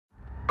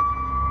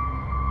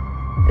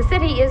The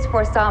city is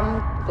for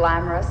some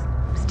glamorous,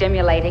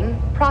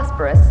 stimulating,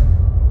 prosperous.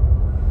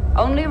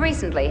 Only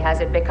recently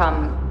has it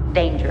become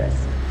dangerous.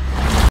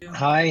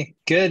 Hi,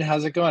 good.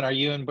 How's it going? Are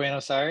you in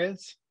Buenos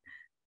Aires?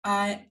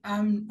 I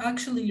am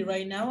actually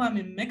right now I'm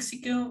in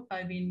Mexico.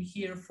 I've been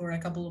here for a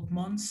couple of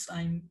months.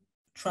 I'm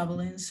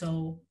traveling,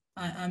 so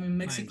I'm in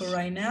Mexico Nice.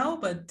 right now,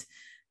 but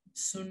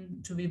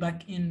soon to be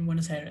back in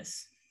Buenos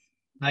Aires.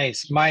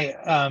 Nice. My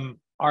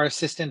our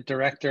assistant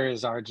director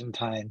is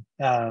Argentine.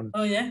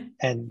 Oh yeah.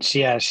 And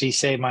she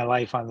saved my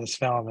life on this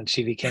film and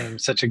she became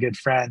such a good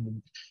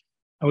friend.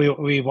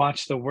 We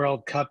watched the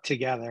World Cup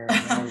together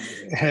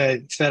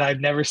and said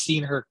I've never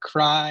seen her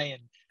cry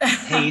and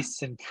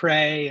pace and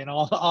pray and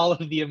all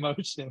of the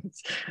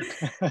emotions.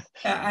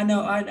 I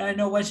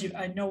know what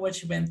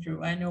you went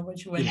through. I know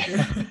what you went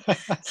through. Yeah.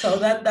 So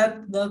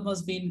that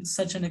must be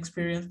such an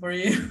experience for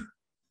you.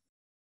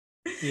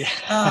 Yeah.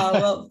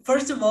 Well,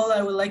 first of all,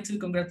 I would like to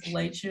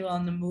congratulate you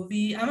on the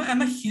movie.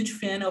 I'm a huge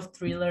fan of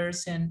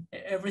thrillers and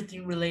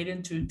everything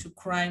related to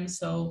crime.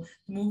 So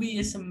the movie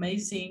is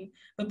amazing.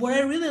 But what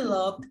I really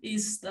loved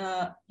is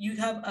you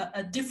have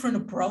a different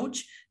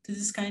approach to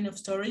this kind of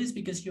stories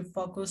because you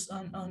focus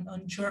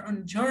on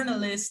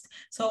journalists.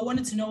 So I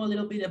wanted to know a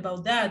little bit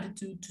about that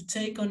to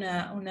take on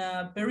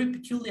a very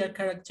peculiar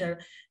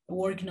character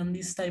working on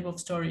this type of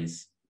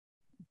stories.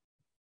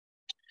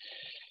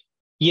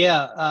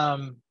 Yeah.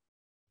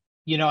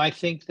 I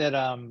think that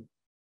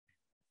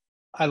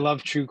I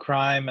love true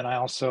crime and I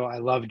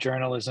love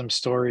journalism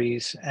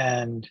stories.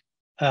 And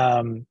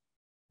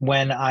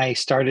when I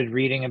started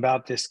reading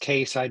about this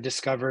case, I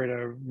discovered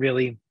a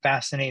really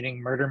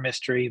fascinating murder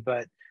mystery,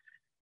 but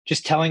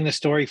just telling the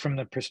story from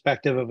the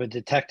perspective of a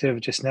detective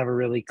just never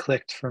really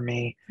clicked for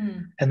me.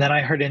 Hmm. And then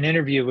I heard an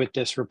interview with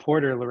this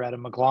reporter, Loretta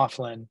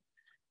McLaughlin,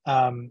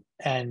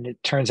 and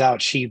it turns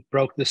out she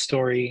broke the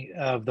story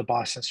of the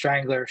Boston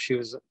Strangler. She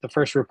was the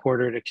first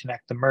reporter to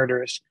connect the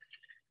murders.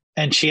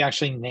 And she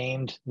actually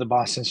named the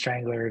Boston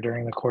Strangler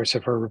during the course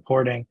of her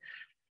reporting.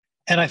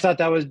 And I thought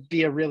that would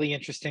be a really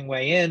interesting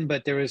way in,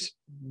 but there was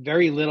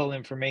very little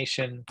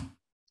information.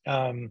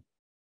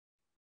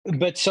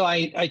 But so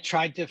I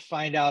tried to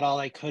find out all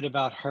I could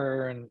about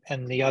her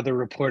and the other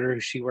reporter who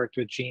she worked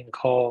with, Jean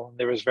Cole.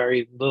 There was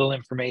very little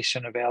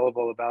information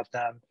available about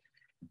them.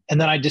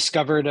 And then I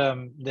discovered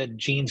that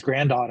Jean's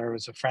granddaughter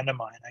was a friend of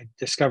mine. I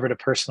discovered a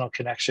personal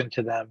connection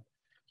to them.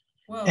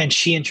 And Well,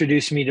 she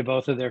introduced me to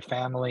both of their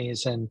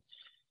families, and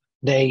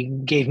they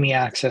gave me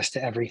access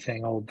to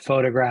everything, old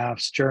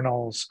photographs,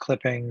 journals,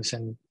 clippings,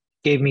 and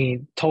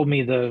told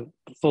me the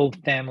full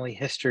family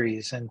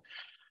histories. And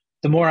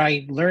the more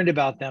I learned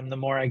about them, the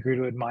more I grew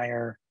to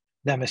admire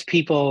them as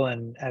people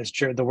and as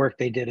the work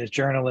they did as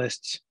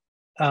journalists.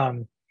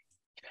 Um,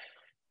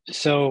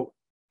 so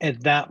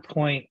at that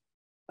point,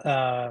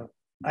 uh,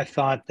 I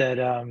thought that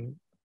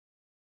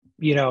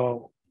you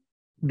know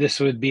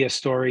this would be a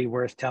story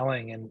worth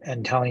telling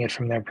and telling it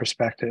from their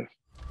perspective.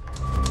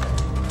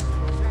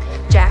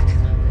 Jack,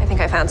 I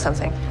think I found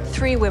something.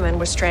 3 women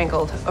were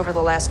strangled over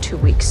the last 2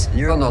 weeks.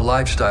 You're on the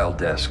lifestyle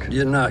desk.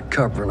 You're not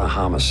covering a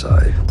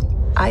homicide.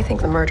 I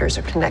think the murders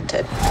are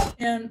connected.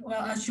 and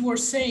well, as you were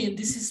saying,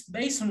 this is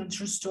based on a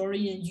true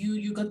story, and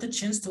you got the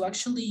chance to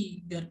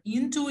actually get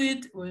into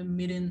it when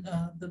meeting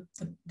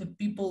the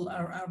people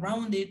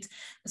around it.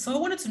 So I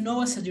wanted to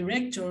know, as a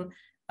director,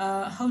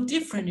 how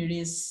different it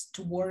is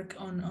to work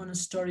on a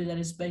story that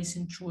is based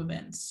in true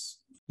events.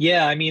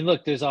 Yeah, I mean,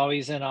 look, there's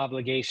always an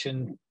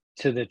obligation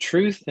to the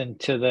truth and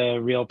to the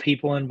real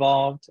people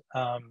involved.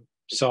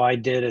 So I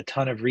did a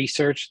ton of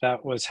research.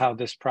 That was how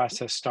this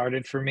process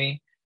started for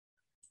me.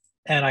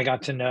 And I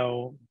got to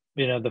know,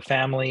 the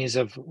families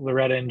of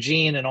Loretta and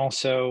Jean, and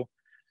also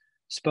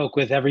spoke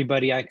with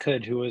everybody I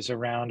could who was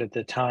around at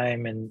the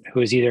time and who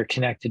was either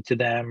connected to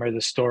them or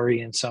the story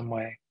in some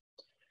way.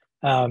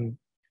 Um,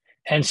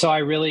 and so I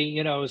really,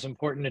 it was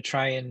important to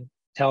try and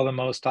tell the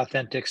most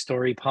authentic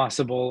story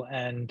possible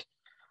and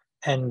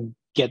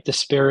get the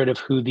spirit of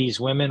who these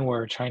women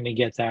were, trying to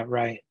get that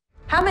right.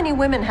 How many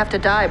women have to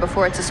die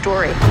before it's a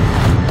story?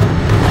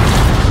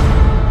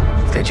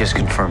 They just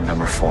confirmed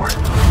number 4.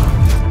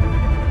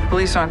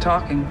 Police aren't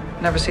talking.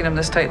 Never seen them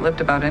this tight-lipped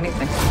about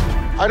anything.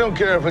 I don't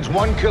care if it's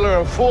 1 killer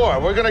or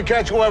 4. We're gonna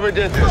catch whoever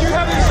did this. You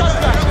have the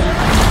suspect.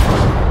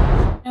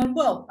 And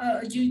well,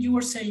 you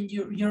were saying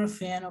you're a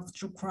fan of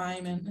true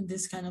crime and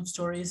this kind of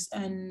stories,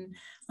 and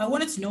I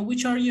wanted to know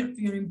which are your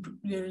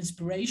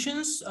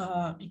inspirations.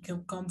 It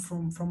can come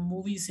from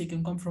movies, it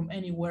can come from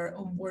anywhere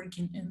on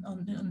working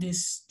on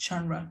this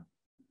genre.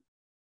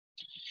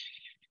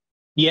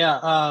 Yeah,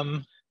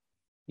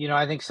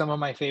 I think some of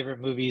my favorite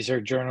movies are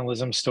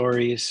journalism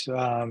stories,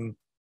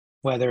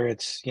 whether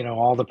it's,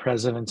 All the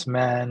President's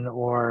Men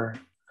or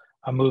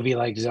a movie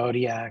like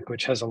Zodiac,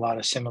 which has a lot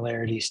of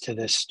similarities to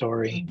this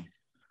story.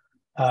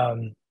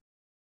 And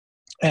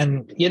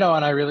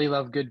I really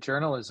love good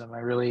journalism. I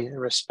really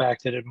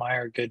respect and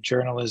admire good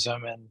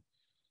journalism, and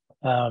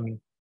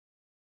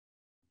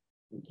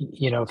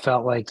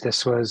felt like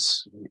this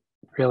was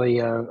really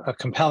a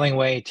compelling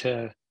way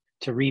to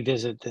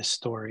revisit this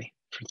story.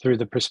 through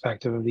the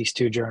perspective of these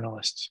two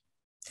journalists.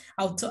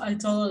 I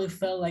totally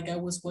felt like I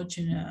was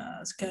watching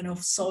a kind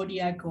of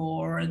Zodiac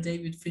or a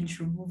David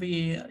Fincher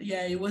movie.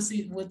 Yeah,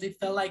 it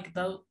felt like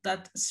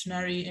that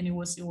scenario, and it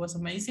was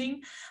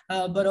amazing.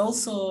 But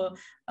also,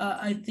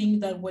 I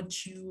think that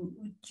what you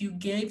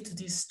gave to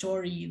this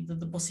story,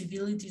 the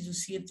possibility to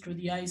see it through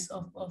the eyes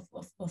of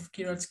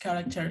Kira's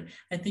character,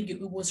 I think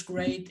it was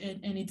great,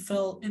 and it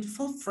felt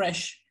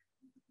fresh.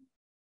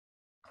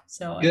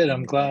 So good.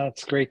 I'm glad.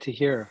 It's great to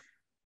hear.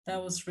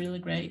 That was really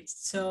great.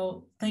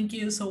 So thank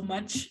you so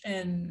much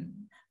and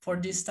for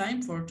this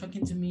time, for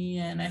talking to me.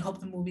 And I hope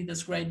the movie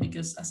does great,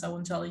 because as I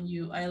was telling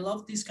you, I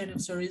love this kind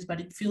of stories, but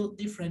it feels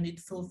different,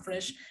 it feels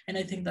fresh. And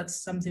I think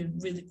that's something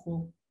really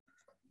cool.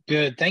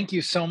 Good. Thank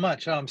you so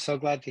much. I'm so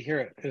glad to hear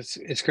it.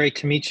 It's great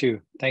to meet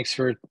you. Thanks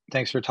for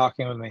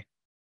talking with me.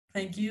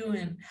 Thank you,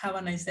 and have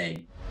a nice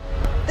day.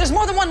 There's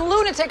more than one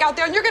lunatic out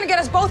there, and you're going to get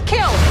us both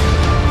killed.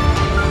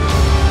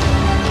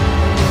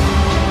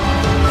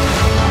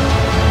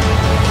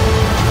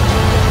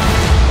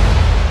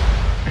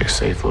 Your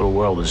safe little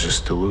world is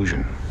just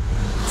delusion.